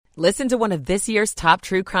Listen to one of this year's top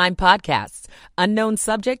true crime podcasts. Unknown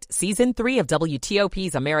Subject, Season 3 of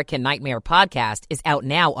WTOP's American Nightmare podcast is out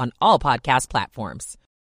now on all podcast platforms.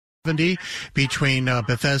 Between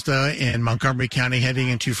Bethesda and Montgomery County heading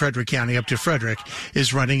into Frederick County up to Frederick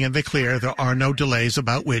is running in the clear. There are no delays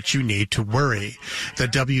about which you need to worry. The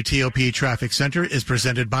WTOP Traffic Center is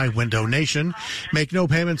presented by Window Nation. Make no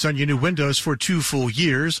payments on your new windows for 2 full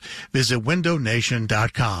years. Visit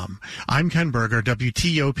windownation.com. I'm Ken Berger,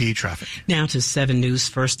 WTOP Traffic. Now to 7 News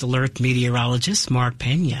First Alert meteorologist Mark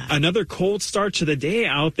Pena. Another cold start to the day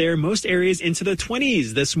out there. Most areas into the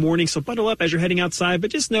 20s this morning, so bundle up as you're heading outside,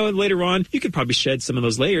 but just know later on, you could probably shed some of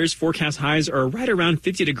those layers. Forecast highs are right around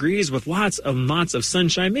 50 degrees with lots of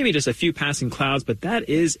sunshine, maybe just a few passing clouds, but that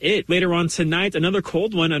is it. Later on tonight, another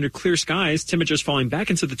cold one under clear skies, temperatures falling back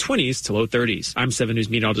into the 20s to low 30s. I'm 7 News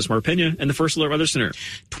meteorologist Mark Pena in the First Alert Weather Center.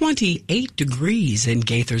 28 degrees in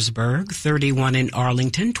Gaithersburg, 31 in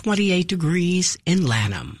Arlington, 28 degrees in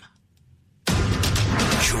Lanham.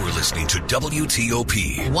 You're listening to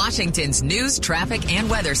WTOP, Washington's news, traffic, and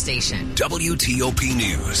weather station. WTOP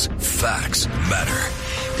News. Facts matter.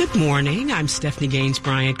 Good morning. I'm Stephanie Gaines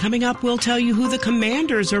Bryant. Coming up, we'll tell you who the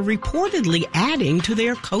Commanders are reportedly adding to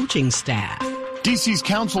their coaching staff. D.C.'s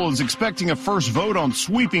council is expecting a first vote on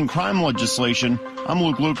sweeping crime legislation. I'm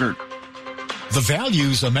Luke Lukert. The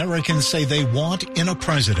values Americans say they want in a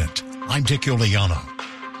president. I'm Dick Iuliano.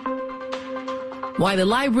 Why the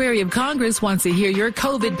Library of Congress wants to hear your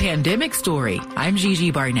COVID pandemic story. I'm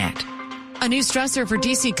Gigi Barnett. A new stressor for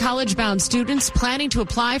D.C. college-bound students planning to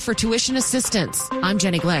apply for tuition assistance. I'm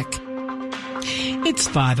Jenny Glick. It's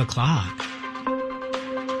 5 o'clock.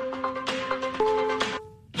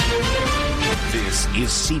 This is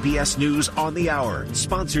CBS News on the Hour,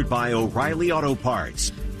 sponsored by O'Reilly Auto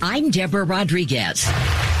Parts. I'm Deborah Rodriguez.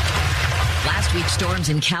 Last week's storms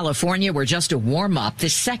in California were just a warm-up. The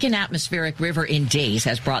second atmospheric river in days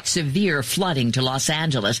has brought severe flooding to Los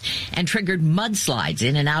Angeles and triggered mudslides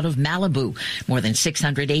in and out of Malibu. More than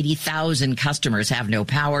 680,000 customers have no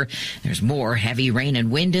power. There's more heavy rain and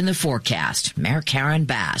wind in the forecast. Mayor Karen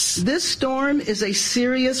Bass. This storm is a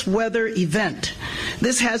serious weather event.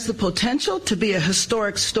 This has the potential to be a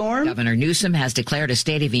historic storm. Governor Newsom has declared a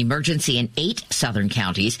state of emergency in 8 southern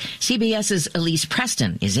counties. CBS's Elise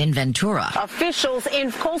Preston is in Ventura. Officials in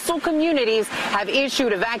coastal communities have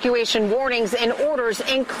issued evacuation warnings and orders,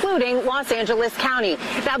 including Los Angeles County.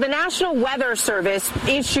 Now, the National Weather Service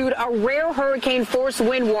issued a rare hurricane-force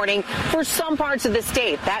wind warning for some parts of the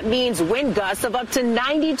state. That means wind gusts of up to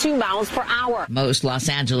 92 miles per hour. Most Los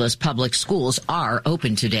Angeles public schools are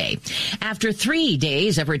open today. After 3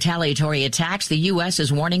 days of retaliatory attacks, the U.S.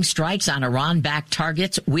 is warning strikes on Iran-backed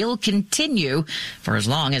targets will continue for as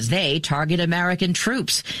long as they target American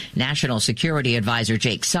troops. National Security Advisor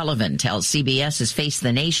Jake Sullivan tells CBS's Face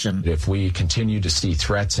the Nation. If we continue to see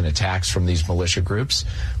threats and attacks from these militia groups,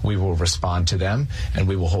 we will respond to them and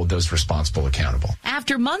we will hold those responsible accountable.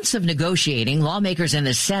 After months of negotiating, lawmakers in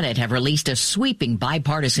the Senate have released a sweeping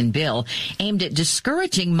bipartisan bill aimed at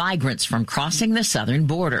discouraging migrants from crossing the southern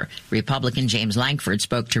border. Republican James Lankford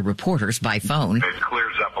spoke to reporters by phone. It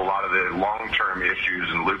clears up a lot of the long-term issues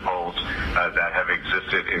and loopholes that have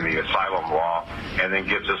existed in the asylum law, and then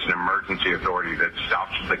gives us an emergency authority that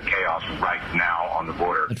stops the chaos right now on the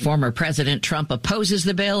border. But former President Trump opposes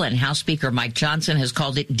the bill, and House Speaker Mike Johnson has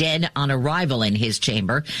called it dead on arrival in his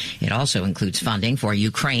chamber. It also includes funding for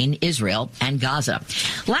Ukraine, Israel, and Gaza.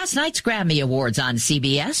 Last night's Grammy Awards on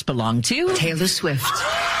CBS belong to Taylor Swift.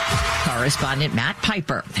 Correspondent Matt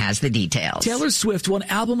Piper has the details. Taylor Swift won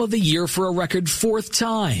Album of the Year for a record 4th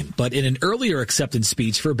time, but in an earlier acceptance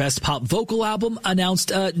speech for Best Pop Vocal Album,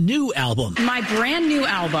 announced a new album. My brand new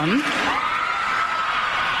album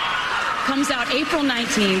comes out April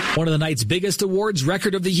 19th. One of the night's biggest awards,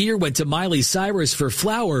 Record of the Year, went to Miley Cyrus for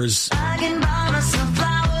Flowers.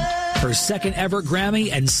 Her second ever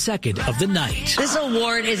Grammy and second of the night. This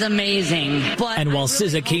award is amazing. And while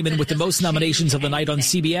SZA came in with the most nominations of the night on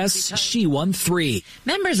CBS, she won 3.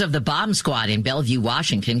 Members of the bomb squad in Bellevue,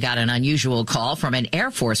 Washington got an unusual call from an Air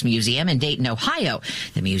Force museum in Dayton, Ohio.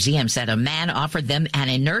 The museum said a man offered them an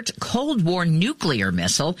inert Cold War nuclear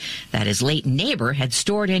missile that his late neighbor had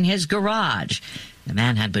stored in his garage. The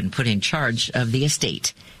man had been put in charge of the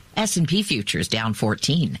estate. S&P futures down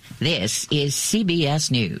 14. This is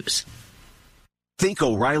CBS News. Think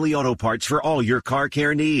O'Reilly Auto Parts for all your car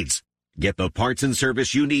care needs. Get the parts and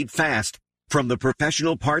service you need fast from the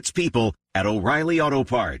professional parts people at O'Reilly Auto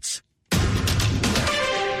Parts.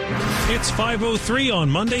 It's 5:03 on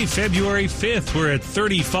Monday, February 5th. We're at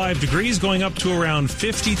 35 degrees, going up to around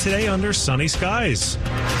 50 today under sunny skies.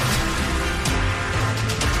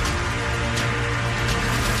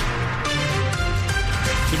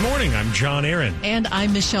 Good morning, I'm John Aaron. And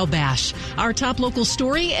I'm Michelle Bash. Our top local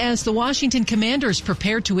story, as the Washington Commanders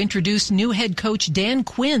prepare to introduce new head coach Dan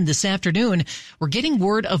Quinn this afternoon, we're getting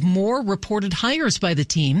word of more reported hires by the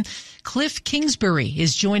team. Cliff Kingsbury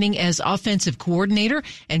is joining as offensive coordinator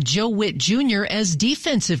and Joe Witt Jr. as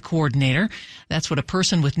defensive coordinator. That's what a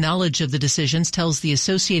person with knowledge of the decisions tells the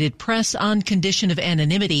Associated Press on condition of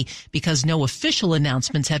anonymity because no official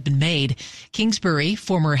announcements have been made. Kingsbury,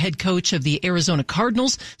 former head coach of the Arizona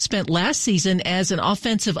Cardinals, spent last season as an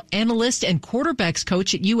offensive analyst and quarterbacks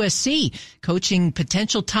coach at USC, coaching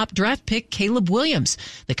potential top draft pick Caleb Williams.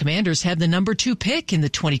 The Commanders have the number 2 pick in the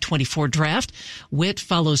 2024 draft. Witt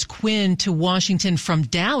follows Quinn to Washington from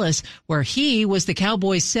Dallas, where he was the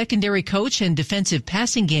Cowboys' secondary coach and defensive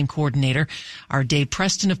passing game coordinator. Our Dave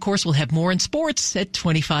Preston, of course, will have more in sports at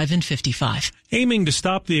 25 and 55. Aiming to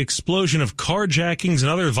stop the explosion of carjackings and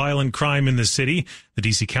other violent crime in the city, the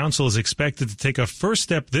D.C. Council is expected to take a first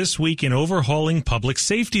step this week in overhauling public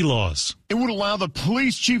safety laws. It would allow the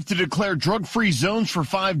police chief to declare drug-free zones for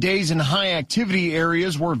 5 days in high-activity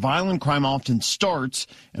areas where violent crime often starts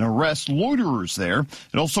and arrest loiterers there.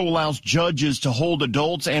 It also allows judges to hold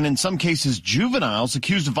adults and, in some cases, juveniles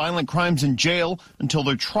accused of violent crimes in jail until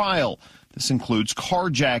their trial. This includes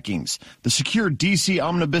carjackings. The Secure D.C.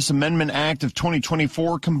 Omnibus Amendment Act of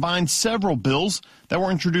 2024 combines several bills that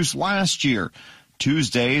were introduced last year.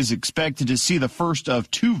 Tuesday is expected to see the first of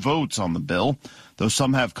 2 votes on the bill. Though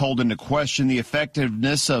some have called into question the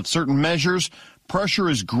effectiveness of certain measures, pressure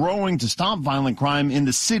is growing to stop violent crime in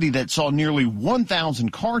the city that saw nearly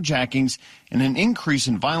 1,000 carjackings and an increase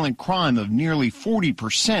in violent crime of nearly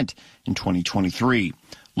 40% in 2023.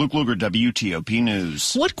 Luke Luger, WTOP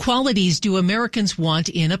News. What qualities do Americans want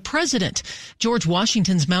in a president? George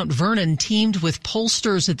Washington's Mount Vernon teamed with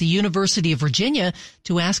pollsters at the University of Virginia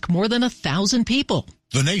to ask more than 1,000 people.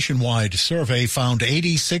 The nationwide survey found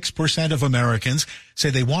 86% of Americans say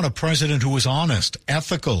they want a president who is honest,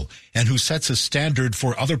 ethical, and who sets a standard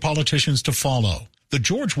for other politicians to follow. The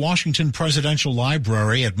George Washington Presidential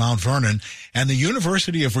Library at Mount Vernon and the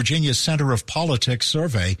University of Virginia Center of Politics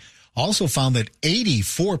survey also found that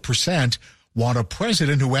 84% want a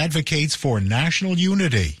president who advocates for national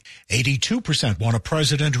unity. 82% want a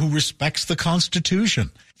president who respects the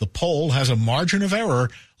Constitution. The poll has a margin of error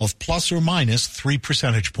of plus or minus 3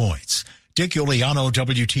 percentage points. Dick Iuliano,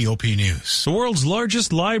 WTOP News. The world's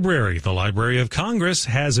largest library, the Library of Congress,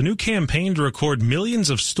 has a new campaign to record millions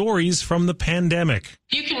of stories from the pandemic.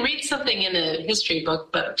 You can read something in a history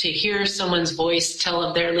book, but to hear someone's voice tell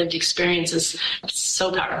of their lived experiences, it's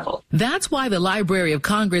so powerful. That's why the Library of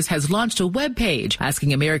Congress has launched a webpage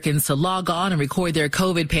asking Americans to log on and record their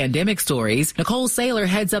COVID pandemic stories. Nicole Saylor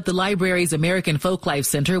heads up the library's American Folklife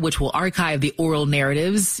Center, which will archive the oral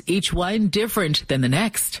narratives, each one different than the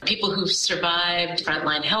next. People who've survived,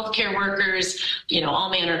 frontline healthcare workers, all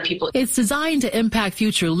manner of people. It's designed to impact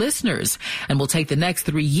future listeners and will take the next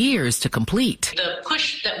 3 years to complete. The push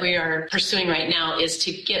that we are pursuing right now is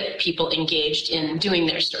to get people engaged in doing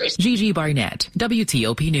their stories. Gigi Barnett,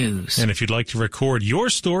 WTOP News. And if you'd like to record your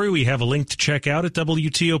story, we have a link to check out at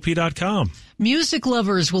WTOP.com. Music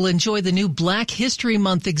lovers will enjoy the new Black History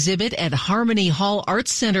Month exhibit at Harmony Hall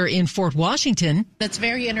Arts Center in Fort Washington. It's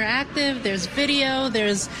very interactive. There's video.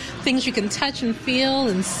 There's things you can touch and feel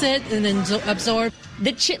and sit and absorb.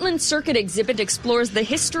 The Chitlin Circuit exhibit explores the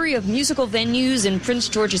history of musical venues in Prince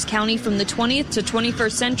George's County from the 20th to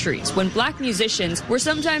 21st centuries, when black musicians were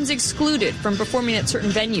sometimes excluded from performing at certain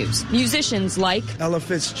venues. Musicians like Ella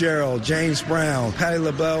Fitzgerald, James Brown, Patti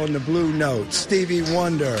LaBelle and the Blue Notes, Stevie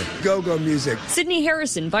Wonder, go-go music. Sidney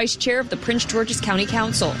Harrison, vice chair of the Prince George's County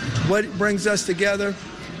Council. What brings us together?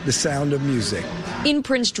 The sound of music. In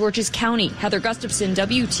Prince George's County, Heather Gustafson,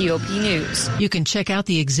 WTOP News. You can check out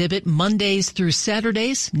the exhibit Mondays through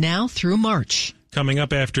Saturdays, now through March. Coming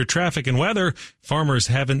up after traffic and weather, farmers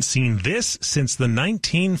haven't seen this since the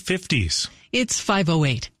 1950s. It's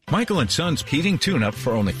 5:08. Michael & Son's heating tune-up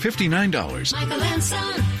for only $59. Michael &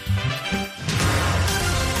 Son.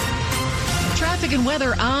 Traffic and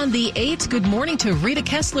weather on the 8th. Good morning to Rita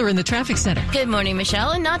Kessler in the traffic center. Good morning,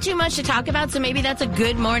 Michelle. And not too much to talk about, so maybe that's a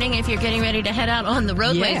good morning if you're getting ready to head out on the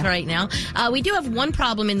roadways right now. We do have one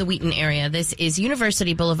problem in the Wheaton area. This is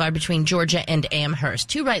University Boulevard between Georgia and Amherst.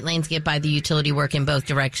 2 right lanes get by the utility work in both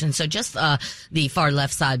directions, so just the far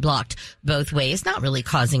left side blocked both ways. Not really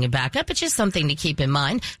causing a backup. It's just something to keep in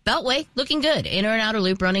mind. Beltway looking good. Inner and outer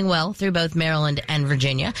loop running well through both Maryland and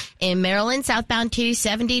Virginia. In Maryland, southbound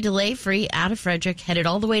 270 delay free out of Frederick, headed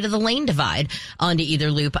all the way to the lane divide onto either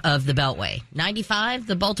loop of the Beltway. 95,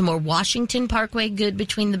 the Baltimore-Washington Parkway, good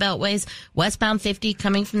between the Beltways. Westbound 50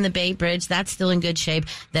 coming from the Bay Bridge, that's still in good shape.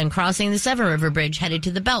 Then crossing the Seven River Bridge, headed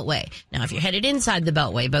to the Beltway. Now, if you're headed inside the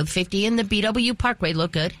Beltway, both 50 and the BW Parkway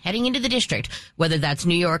look good. Heading into the district, whether that's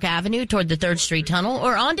New York Avenue toward the 3rd Street Tunnel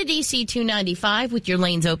or onto DC 295 with your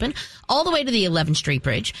lanes open, all the way to the 11th Street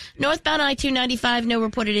Bridge. Northbound I-295, no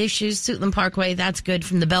reported issues. Suitland Parkway, that's good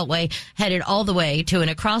from the Beltway, headed all the way to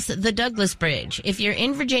and across the Douglas Bridge. If you're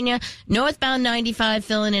in Virginia, northbound 95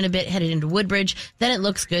 filling in a bit, headed into Woodbridge, then it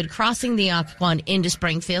looks good crossing the Occoquan into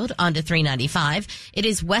Springfield onto 395. It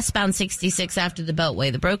is westbound 66 after the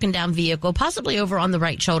Beltway. The broken down vehicle, possibly over on the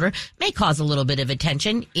right shoulder, may cause a little bit of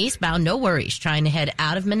attention. Eastbound, no worries, trying to head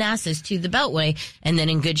out of Manassas to the Beltway, and then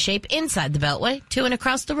in good shape inside the Beltway to and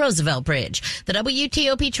across the Roosevelt Bridge. The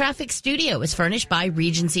WTOP Traffic Studio is furnished by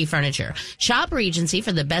Regency Furniture. Shop Regency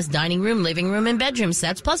for the best dining room, living room, and bedroom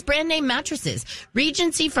sets, plus brand name mattresses.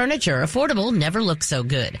 Regency Furniture, affordable, never looks so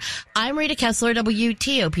good. I'm Rita Kessler,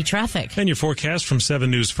 WTOP Traffic. And your forecast from 7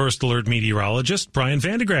 News First Alert meteorologist Brian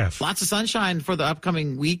Vandegraff. Lots of sunshine for the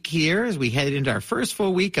upcoming week here as we head into our first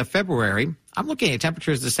full week of February. I'm looking at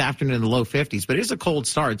temperatures this afternoon in the low 50s, but it is a cold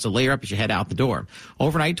start, so layer up as you head out the door.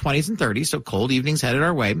 Overnight, 20s and 30s, so cold evenings headed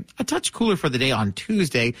our way. A touch cooler for the day on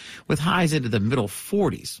Tuesday with highs into the middle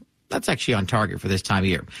 40s. That's actually on target for this time of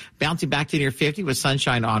year. Bouncing back to near 50 with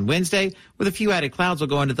sunshine on Wednesday. With a few added clouds, we'll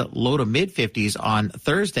go into the low to mid 50s on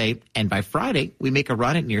Thursday. And by Friday, we make a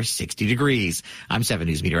run at near 60 degrees. I'm 7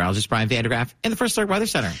 News meteorologist Brian Vandegraff in the First Alert Weather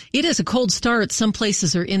Center. It is a cold start. Some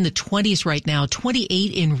places are in the 20s right now.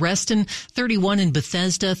 28 in Reston, 31 in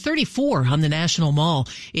Bethesda, 34 on the National Mall.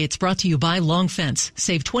 It's brought to you by Long Fence.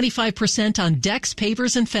 Save 25% on decks,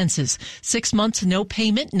 pavers, and fences. 6 months, no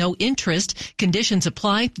payment, no interest. Conditions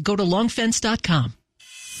apply. Go to longfence.com.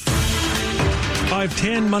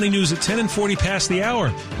 5:10 Money News at 10 and 40 past the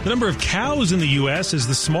hour. The number of cows in the U.S. is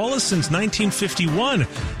the smallest since 1951.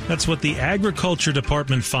 That's what the Agriculture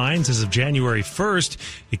Department finds as of January 1st.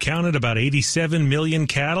 It counted about 87 million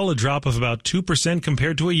cattle, a drop of about 2%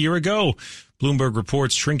 compared to a year ago. Bloomberg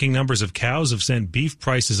reports shrinking numbers of cows have sent beef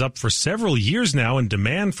prices up for several years now, and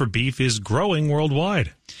demand for beef is growing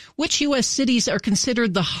worldwide. Which U.S. cities are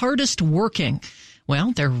considered the hardest working?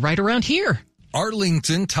 Well, they're right around here.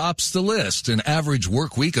 Arlington tops the list, an average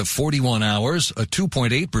work week of 41 hours, a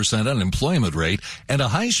 2.8% unemployment rate, and a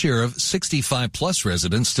high share of 65-plus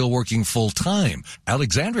residents still working full-time.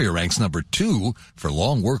 Alexandria ranks number 2 for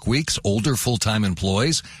long work weeks, older full-time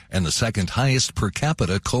employees, and the second highest per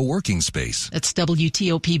capita co-working space. That's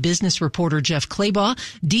WTOP business reporter Jeff Claybaugh.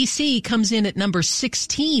 D.C. comes in at number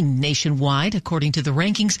 16 nationwide, according to the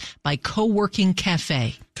rankings by Co-working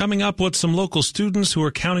Cafe. Coming up, what some local students who are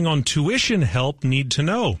counting on tuition help need to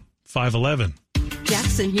know. 5:11.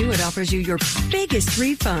 Jackson Hewitt offers you your biggest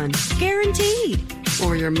refund, guaranteed,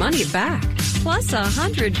 or your money back, plus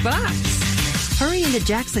 $100. Hurry into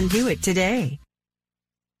Jackson Hewitt today.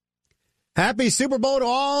 Happy Super Bowl to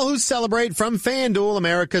all who celebrate from FanDuel,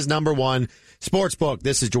 America's #1 sportsbook.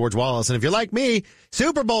 This is George Wallace, and if you're like me,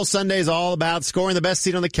 Super Bowl Sunday is all about scoring the best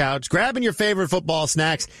seat on the couch, grabbing your favorite football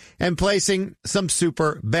snacks, and placing some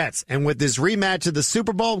super bets. And with this rematch of the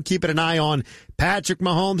Super Bowl, I'm keeping an eye on Patrick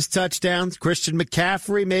Mahomes' touchdowns, Christian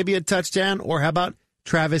McCaffrey, maybe a touchdown, or how about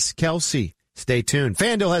Travis Kelce? Stay tuned.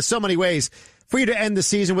 FanDuel has so many ways for you to end the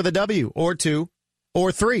season with a W, or 2,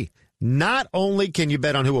 or 3. Not only can you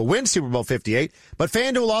bet on who will win Super Bowl 58, but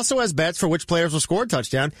FanDuel also has bets for which players will score a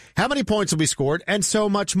touchdown, how many points will be scored, and so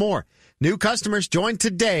much more. New customers, join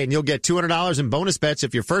today, and you'll get $200 in bonus bets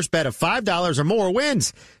if your first bet of $5 or more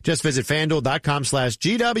wins. Just visit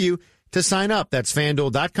FanDuel.com/GW to sign up. That's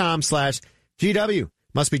FanDuel.com/GW.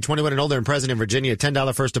 Must be 21 and older and present in Virginia.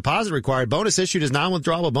 $10 first deposit required. Bonus issued as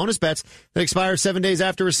non-withdrawable bonus bets that expire 7 days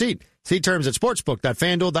after receipt. See terms at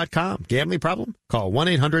sportsbook.fanduel.com. Gambling problem? Call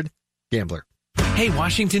 1-800-GAMBLER. Hey,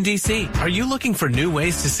 Washington, D.C., are you looking for new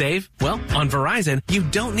ways to save? Well, on Verizon, you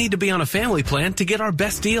don't need to be on a family plan to get our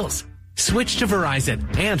best deals. Switch to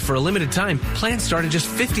Verizon, and for a limited time, plans start at just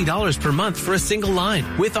 $50 per month for a single line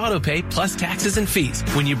with autopay plus taxes and fees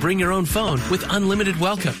when you bring your own phone with unlimited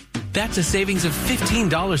welcome. That's a savings of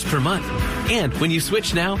 $15 per month. And when you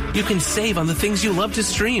switch now, you can save on the things you love to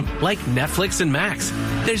stream, like Netflix and Max.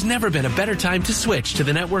 There's never been a better time to switch to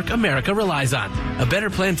the network America relies on. A better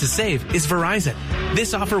plan to save is Verizon.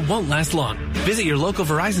 This offer won't last long. Visit your local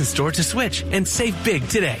Verizon store to switch and save big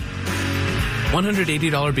today.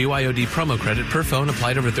 $180 BYOD promo credit per phone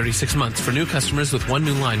applied over 36 months for new customers with one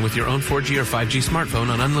new line with your own 4G or 5G smartphone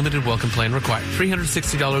on unlimited welcome plan required.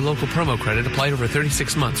 $360 local promo credit applied over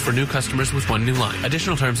 36 months for new customers with one new line.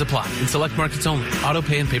 Additional terms apply. In select markets only. Auto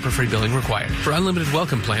pay and paper-free billing required. For unlimited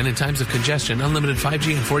welcome plan in times of congestion, unlimited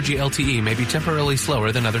 5G and 4G LTE may be temporarily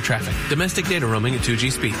slower than other traffic. Domestic data roaming at 2G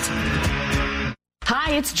speeds.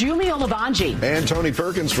 Hi, it's Julie Olabanji. And Tony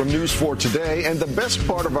Perkins from News 4 Today. And the best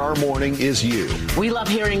part of our morning is you. We love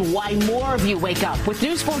hearing why more of you wake up with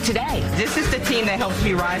News 4 Today. This is the team that helps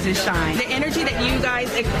me rise and shine. The energy that you guys,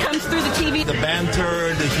 it comes through the TV. The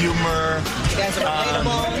banter, the humor. You guys are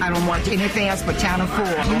relatable. I don't want anything else but Channel 4.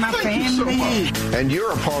 You're my family. And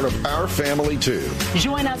you're a part of our family, too.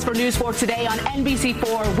 Join us for News 4 Today on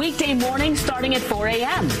NBC4 weekday morning starting at 4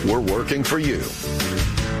 a.m. We're working for you.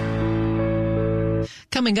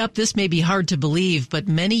 Coming up, this may be hard to believe, but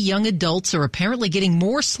many young adults are apparently getting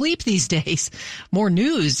more sleep these days. More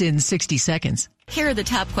news in 60 seconds. Here are the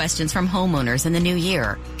top questions from homeowners in the new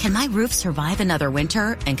year. Can my roof survive another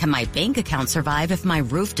winter? And can my bank account survive if my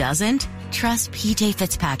roof doesn't? Trust PJ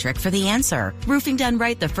Fitzpatrick for the answer. Roofing done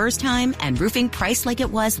right the first time and roofing priced like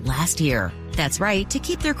it was last year. That's right. To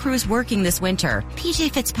keep their crews working this winter,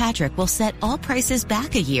 PJ Fitzpatrick will set all prices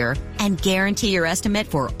back a year and guarantee your estimate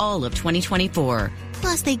for all of 2024.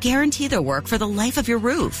 Plus, they guarantee their work for the life of your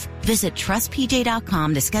roof. Visit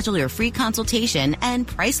trustpj.com to schedule your free consultation and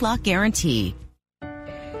price lock guarantee.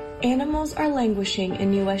 Animals are languishing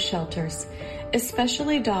in U.S. shelters,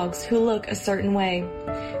 especially dogs who look a certain way.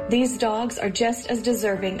 These dogs are just as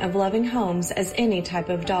deserving of loving homes as any type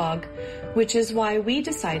of dog, which is why we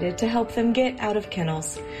decided to help them get out of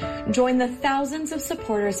kennels. Join the thousands of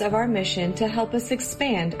supporters of our mission to help us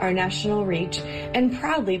expand our national reach and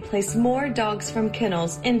proudly place more dogs from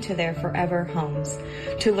kennels into their forever homes.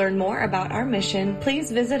 To learn more about our mission,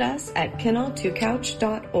 please visit us at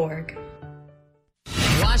kennel2couch.org.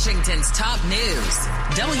 Washington's top news,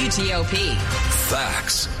 WTOP.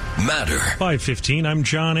 Facts matter. 5:15, I'm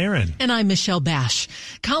John Aaron. And I'm Michelle Bash.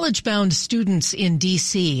 College-bound students in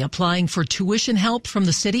D.C. applying for tuition help from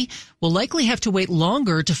the city will likely have to wait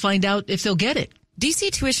longer to find out if they'll get it.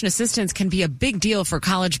 D.C. tuition assistance can be a big deal for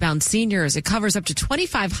college-bound seniors. It covers up to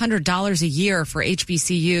 $2,500 a year for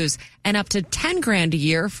HBCUs and up to $10,000 a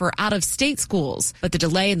year for out-of-state schools. But the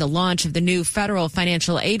delay in the launch of the new federal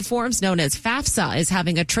financial aid forms known as FAFSA is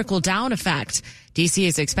having a trickle-down effect. D.C.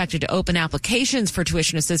 is expected to open applications for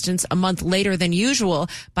tuition assistance a month later than usual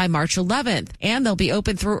by March 11th, and they'll be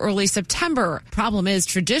open through early September. Problem is,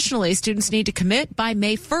 traditionally, students need to commit by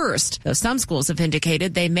May 1st, though some schools have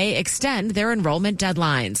indicated they may extend their enrollment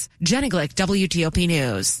deadlines. Jenny Glick, WTOP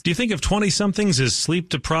News. Do you think of 20-somethings as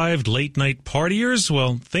sleep-deprived, late-night partiers?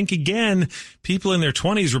 Well, think again. People in their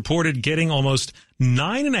 20s reported getting almost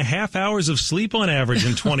 9.5 hours of sleep on average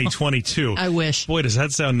in 2022. I wish. Boy, does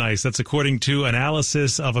that sound nice. That's according to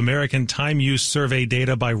analysis of American time use survey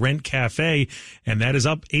data by Rent Cafe, and that is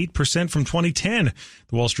up 8% from 2010.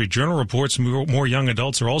 The Wall Street Journal reports more young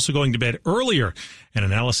adults are also going to bed earlier. An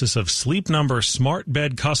analysis of Sleep Number smart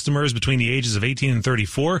bed customers between the ages of 18 and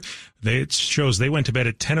 34, it shows they went to bed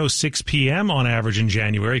at 10:06 p.m. on average in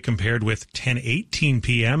January compared with 10:18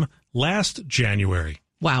 p.m. last January.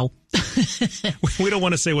 Wow. We don't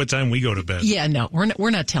want to say what time we go to bed. Yeah, no,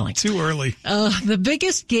 we're not telling. Too early. The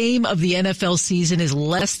biggest game of the NFL season is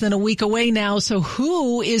less than a week away now. So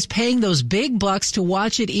who is paying those big bucks to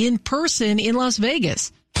watch it in person in Las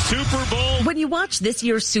Vegas? Super Bowl. When you watch this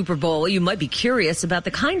year's Super Bowl, you might be curious about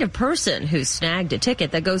the kind of person who snagged a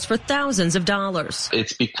ticket that goes for thousands of dollars.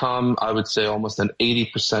 It's become, I would say, almost an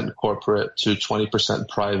 80% corporate to 20%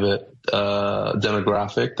 private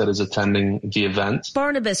demographic that is attending the event.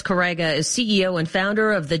 Barnabas Correga is CEO and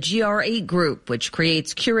founder of the GR8 Group, which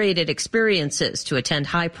creates curated experiences to attend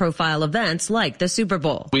high-profile events like the Super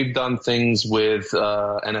Bowl. We've done things with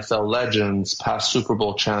NFL legends, past Super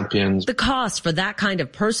Bowl champions. The cost for that kind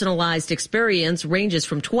of personalized experience ranges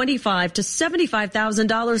from $25,000 to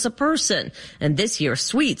 $75,000 a person, and this year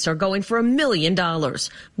suites are going for $1 million.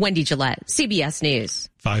 Wendy Gillette, CBS News.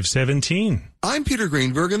 5:17. I'm Peter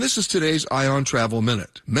Greenberg, and this is today's Ion Travel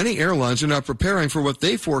Minute. Many airlines are now preparing for what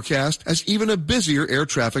they forecast as even a busier air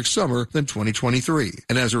traffic summer than 2023.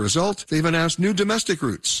 And as a result, they've announced new domestic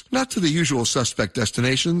routes, not to the usual suspect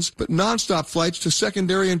destinations, but nonstop flights to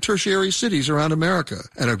secondary and tertiary cities around America,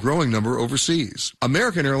 and a growing number overseas.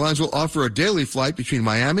 American Airlines will offer a daily flight between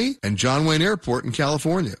Miami and John Wayne Airport in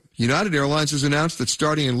California. United Airlines has announced that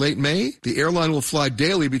starting in late May, the airline will fly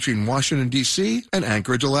daily between Washington, D.C. and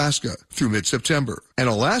Anchorage, Alaska through mid-September. And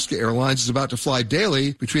Alaska Airlines is about to fly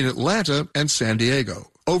daily between Atlanta and San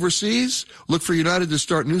Diego. Overseas, look for United to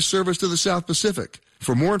start new service to the South Pacific.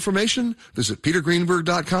 For more information, visit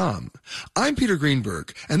petergreenberg.com. I'm Peter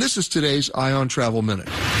Greenberg, and this is today's Eye on Travel Minute.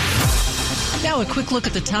 Now a quick look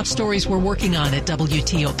at the top stories we're working on at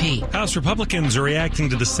WTOP. House Republicans are reacting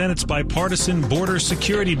to the Senate's bipartisan border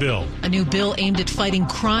security bill. A new bill aimed at fighting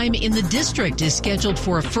crime in the district is scheduled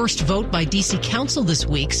for a first vote by D.C. Council this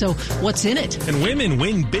week. So what's in it? And women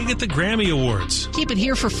win big at the Grammy Awards. Keep it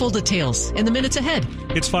here for full details in the minutes ahead.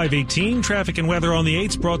 It's 5:18. Traffic and weather on the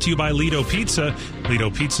 8s brought to you by Lido Pizza.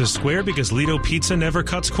 Lido Pizza Square because Lido Pizza never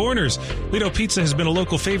cuts corners. Lido Pizza has been a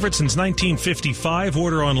local favorite since 1955.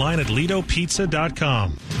 Order online at lidopizza.com.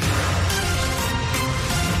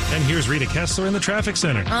 And here's Rita Kessler in the traffic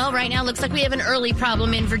center. Well, right now looks like we have an early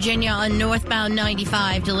problem in Virginia on northbound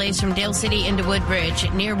 95. Delays from Dale City into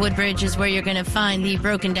Woodbridge. Near Woodbridge is where you're going to find the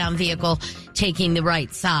broken down vehicle taking the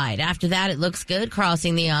right side. After that, it looks good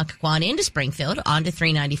crossing the Occoquan into Springfield onto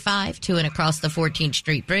 395 to and across the 14th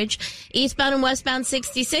Street Bridge. Eastbound and westbound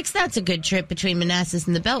 66, that's a good trip between Manassas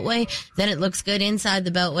and the Beltway. Then it looks good inside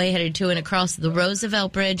the Beltway headed to and across the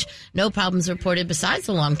Roosevelt Bridge. No problems reported besides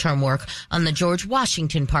the long-term work on the George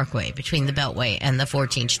Washington Parkway between the Beltway and the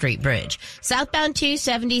 14th Street Bridge. Southbound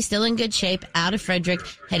 270 still in good shape out of Frederick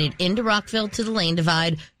headed into Rockville to the lane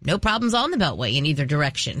divide. No problems on the Beltway in either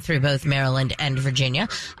direction through both Maryland and Virginia.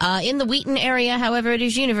 In the Wheaton area, however, it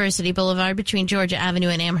is University Boulevard between Georgia Avenue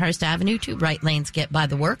and Amherst Avenue. 2 right lanes get by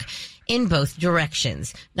the work in both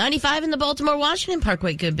directions. 95 in the Baltimore-Washington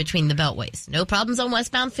Parkway good between the Beltways. No problems on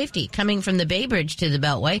westbound 50 coming from the Bay Bridge to the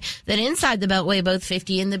Beltway. Then inside the Beltway, both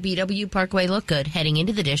 50 and the BW Parkway look good heading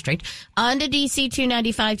into the district. On to DC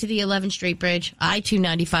 295 to the 11th Street Bridge.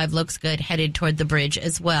 I-295 looks good headed toward the bridge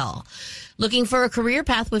as well. Looking for a career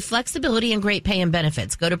path with flexibility and great pay and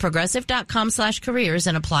benefits? Go to progressive.com/careers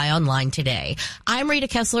and apply online today. I'm Rita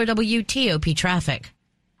Kessler, WTOP Traffic.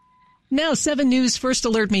 Now, 7 News First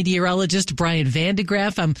Alert meteorologist Brian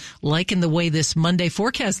Vandegraff. I'm liking the way this Monday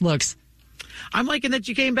forecast looks. I'm liking that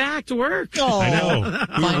you came back to work. Oh, I know.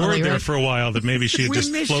 We were worried there for a while that maybe she had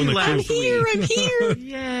just flown the coop. I'm here.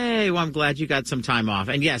 Yay. Well, I'm glad you got some time off.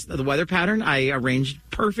 And yes, the weather pattern I arranged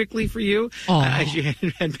perfectly for you as you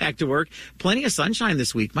head back to work. Plenty of sunshine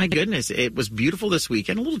this week. My goodness, it was beautiful this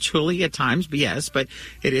weekend. A little chilly at times, but yes, but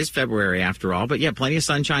it is February after all. But yeah, plenty of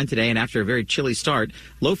sunshine today. And after a very chilly start,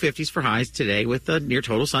 low 50s for highs today with near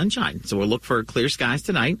total sunshine. So we'll look for clear skies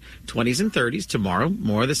tonight, 20s and 30s tomorrow.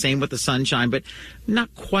 More of the same with the sunshine, but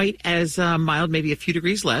not quite as mild, maybe a few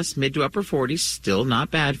degrees less, mid to upper 40s. Still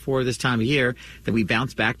not bad for this time of year. Then we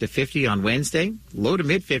bounce back to 50 on Wednesday, low to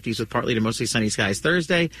mid 50s with partly to mostly sunny skies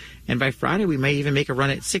Thursday. And by Friday, we may even make a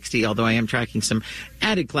run at 60, although I am tracking some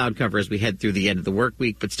added cloud cover as we head through the end of the work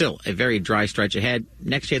week. But still, a very dry stretch ahead.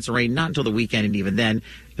 Next chance of rain, not until the weekend, and even then,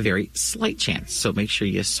 a very slight chance. So make sure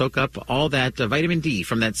you soak up all that vitamin D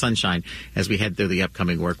from that sunshine as we head through the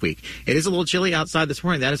upcoming work week. It is a little chilly outside this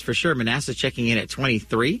morning, that is for sure. Manassas checking in at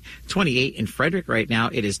 23, 28 in Frederick right now.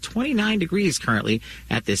 It is 29 degrees currently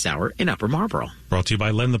at this hour in Upper Marlboro. Brought to you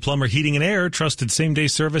by Len the Plumber Heating and Air. Trusted same-day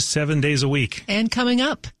service 7 days a week. And coming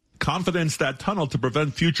up, confidence that tunnel to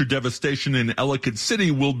prevent future devastation in Ellicott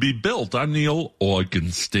City will be built. I'm Neil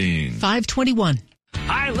Augenstein. 521.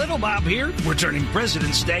 Hi, Little Bob here. We're turning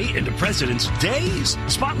President's Day into President's Days.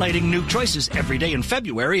 Spotlighting new choices every day in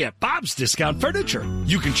February at Bob's Discount Furniture.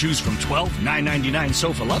 You can choose from 12 $9.99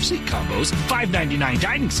 sofa love seat combos, $5.99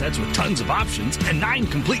 dining sets with tons of options, and 9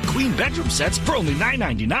 complete queen bedroom sets for only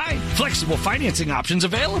 $9.99. Flexible financing options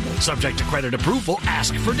available. Subject to credit approval,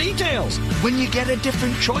 ask for details. When you get a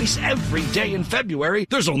different choice every day in February,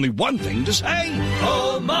 there's only one thing to say.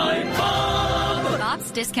 Oh, my Bob! Bob's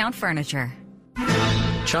Discount Furniture.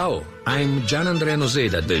 Ciao, I'm Gianandrea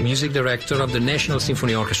Noseda, the music director of the National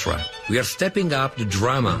Symphony Orchestra. We are stepping up the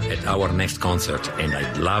drama at our next concert, and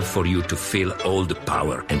I'd love for you to feel all the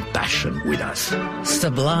power and passion with us.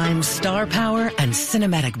 Sublime star power and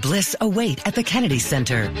cinematic bliss await at the Kennedy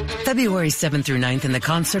Center. February 7th through 9th in the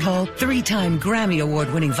concert hall, 3-time Grammy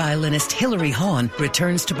Award-winning violinist Hilary Hahn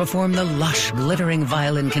returns to perform the lush, glittering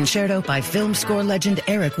violin concerto by film score legend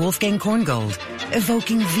Erich Wolfgang Korngold.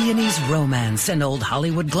 Evoking Viennese romance and old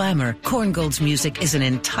Hollywood glamour, Korngold's music is an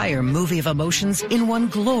entire movie of emotions in one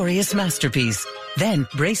glorious masterpiece. Then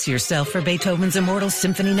brace yourself for Beethoven's immortal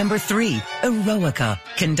Symphony No. 3, Eroica,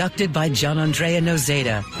 conducted by Gianandrea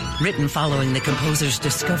Noseda. Written following the composer's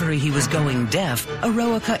discovery he was going deaf,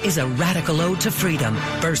 Eroica is a radical ode to freedom,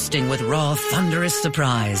 bursting with raw, thunderous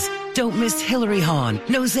surprise. Don't miss Hilary Hahn,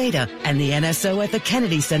 Noseda, and the NSO at the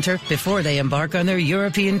Kennedy Center before they embark on their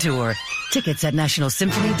European tour. Tickets at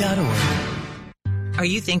nationalsymphony.org. Are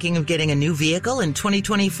you thinking of getting a new vehicle in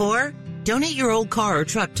 2024? Donate your old car or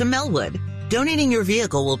truck to Melwood. Donating your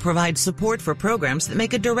vehicle will provide support for programs that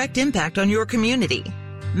make a direct impact on your community.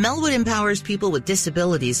 Melwood empowers people with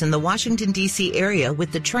disabilities in the Washington, D.C. area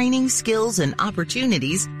with the training, skills, and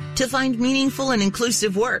opportunities to find meaningful and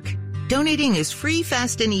inclusive work. Donating is free,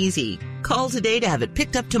 fast, and easy. Call today to have it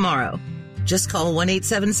picked up tomorrow. Just call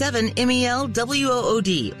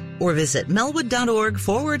 1-877-MELWOOD or visit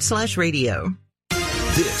melwood.org/radio.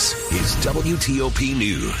 This is WTOP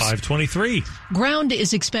News. 523. Ground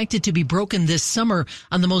is expected to be broken this summer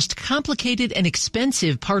on the most complicated and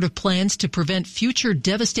expensive part of plans to prevent future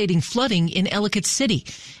devastating flooding in Ellicott City.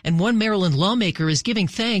 And one Maryland lawmaker is giving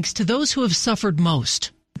thanks to those who have suffered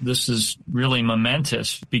most. This is really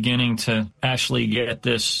momentous, beginning to actually get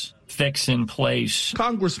this fix in place.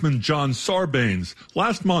 Congressman John Sarbanes.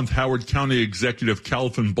 Last month, Howard County Executive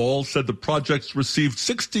Calvin Ball said the project's received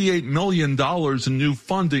 $68 million in new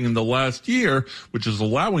funding in the last year, which is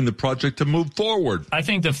allowing the project to move forward. I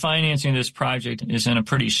think the financing of this project is in a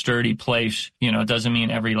pretty sturdy place. It doesn't mean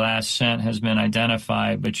every last cent has been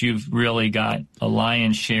identified, but you've really got a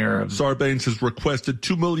lion's share of. Sarbanes has requested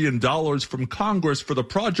 $2 million from Congress for the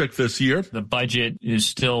project this year. The budget is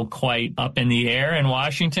still quite up in the air in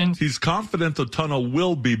Washington. He's confident the tunnel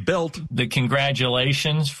will be built. The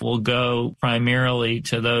congratulations will go primarily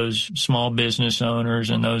to those small business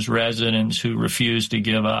owners and those residents who refuse to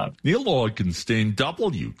give up. Neil Augenstein,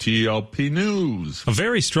 WTOP News. A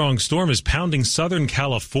very strong storm is pounding Southern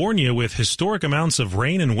California with historic amounts of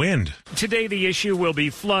rain and wind. Today the issue will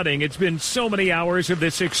be flooding. It's been so many hours of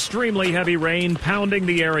this extremely heavy rain pounding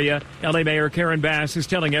the area. LA Mayor Karen Bass is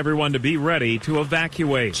telling everyone to be ready to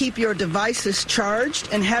evacuate. Keep your devices charged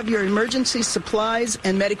and have your emergency supplies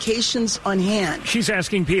and medications on hand. She's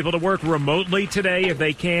asking people to work remotely today if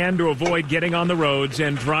they can to avoid getting on the roads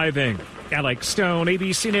and driving. Alex Stone,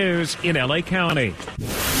 ABC News in LA County.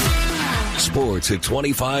 Sports at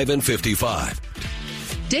 25 and 55.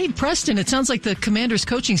 Dave Preston, it sounds like the Commanders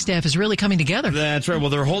coaching staff is really coming together. That's right. Well,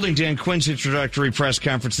 they're holding Dan Quinn's introductory press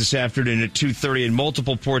conference this afternoon at 2:30, and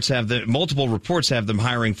multiple reports have them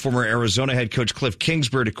hiring former Arizona head coach Cliff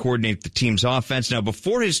Kingsbury to coordinate the team's offense. Now,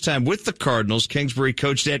 before his time with the Cardinals, Kingsbury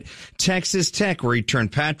coached at Texas Tech, where he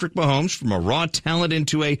turned Patrick Mahomes from a raw talent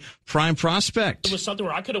into a prime prospect. It was something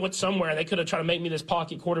where I could have went somewhere, and they could have tried to make me this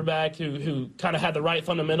pocket quarterback who kind of had the right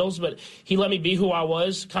fundamentals, but he let me be who I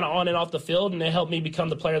was, kind of on and off the field, and it helped me become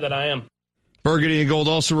the player that I am. Burgundy and Gold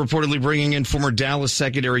also reportedly bringing in former Dallas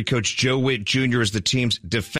secondary coach Joe Witt Jr. as the team's defense.